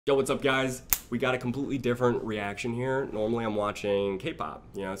Yo, what's up guys? We got a completely different reaction here. Normally I'm watching K-pop,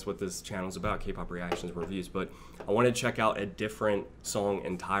 you know, that's what this channel's about, K-pop reactions and reviews, but I wanted to check out a different song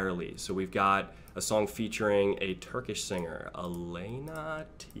entirely. So we've got a song featuring a Turkish singer, Aleyna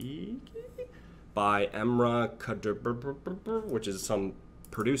Tilki, by Emrah Karaduman, which is some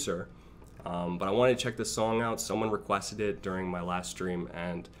producer. But I wanted to check this song out. Someone requested it during my last stream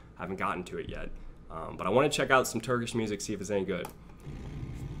and I haven't gotten to it yet. But I want to check out some Turkish music, see if it's any good.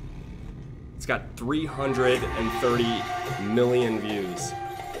 It's got 330 million views.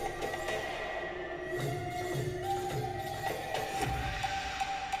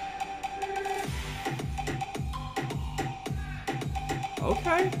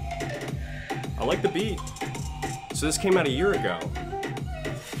 Okay. I like the beat. So this came out a year ago.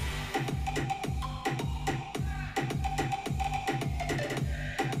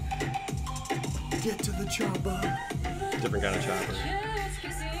 Get to the chopper. Different kind of chopper.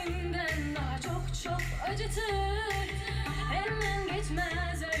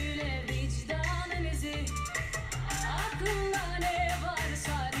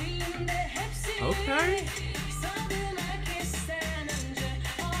 Okay.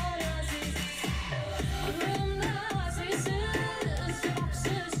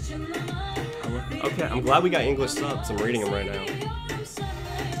 Okay, I'm glad we got English subs. I'm reading them right now.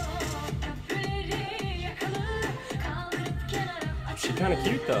 She's kind of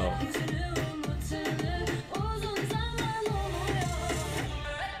cute though.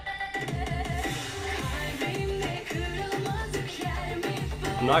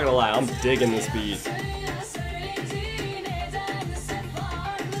 I'm not gonna lie, I'm digging this beat.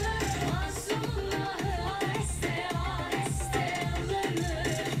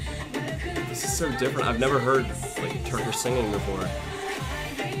 This is so different. I've never heard like Turkish singing before.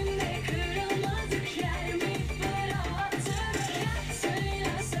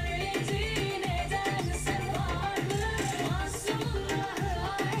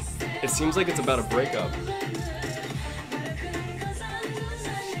 It seems like it's about a breakup.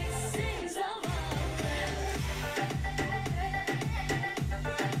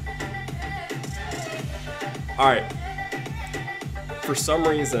 Alright, for some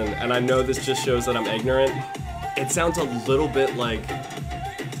reason, and I know this just shows that I'm ignorant, it sounds a little bit like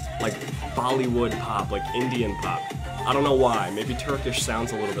Bollywood pop, like Indian pop. I don't know why, maybe Turkish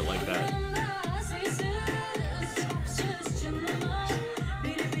sounds a little bit like that.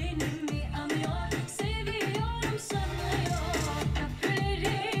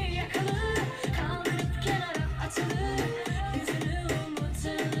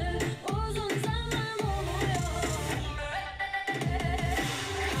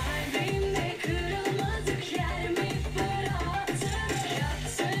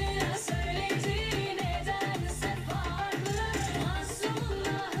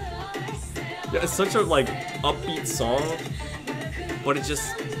 Yeah, it's such a like upbeat song, but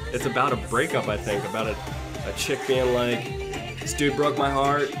it's about a breakup, I think, about a chick being like, this dude broke my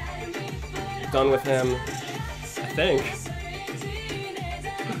heart, done with him,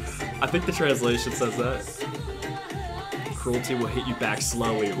 I think the translation says that. Cruelty will hit you back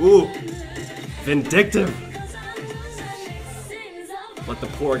slowly. Ooh, vindictive. Let the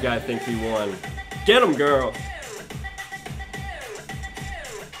poor guy think he won. Get him, girl.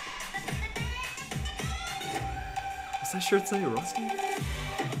 Does that shirt say Rusty?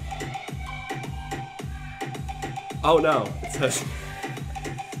 Oh no, it says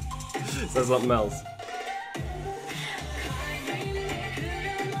something else.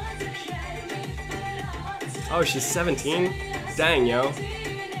 Oh, she's 17? Dang, yo.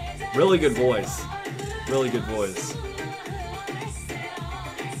 Really good voice. Really good voice.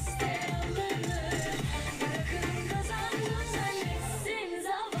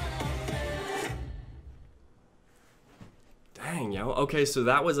 Dang, yo. Okay, so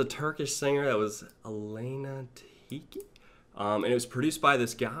that was a Turkish singer. That was Aleyna Tilki. And it was produced by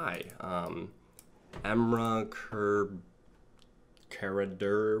this guy, Emrah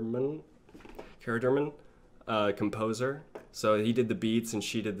Karaduman, composer. So he did the beats and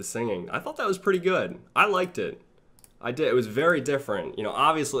she did the singing. I thought that was pretty good. I liked it. I did. It was very different. You know,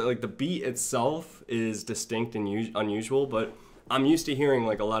 obviously, like the beat itself is distinct and unusual, but I'm used to hearing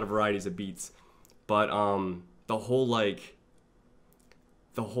like a lot of varieties of beats. But the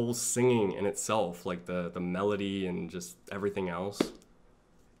whole singing in itself, like the melody and just everything else,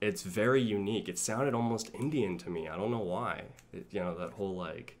 it's very unique. It sounded almost Indian to me. I don't know why. You know, that whole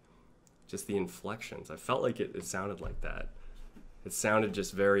like, just the inflections. I felt like it sounded like that. It sounded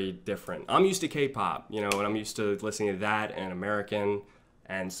just very different. I'm used to K-pop, you know, and I'm used to listening to that and American,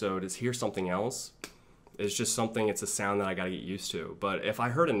 and so to hear something else, It's just something, it's a sound that I gotta get used to. But if I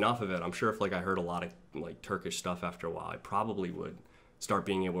heard enough of it, I'm sure if like I heard a lot of like Turkish stuff after a while, I probably would start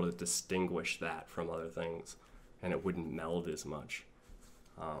being able to distinguish that from other things, and it wouldn't meld as much.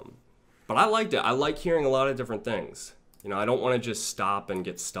 But I liked it. I like hearing a lot of different things. You know, I don't want to just stop and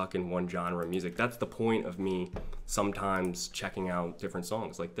get stuck in one genre of music. That's the point of me sometimes checking out different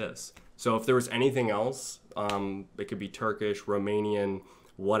songs like this. So if there was anything else, it could be Turkish, Romanian,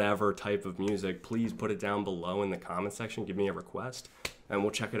 whatever type of music, please put it down below in the comment section. Give me a request, and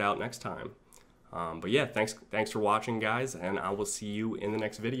we'll check it out next time. But yeah, thanks for watching, guys, and I will see you in the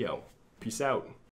next video. Peace out.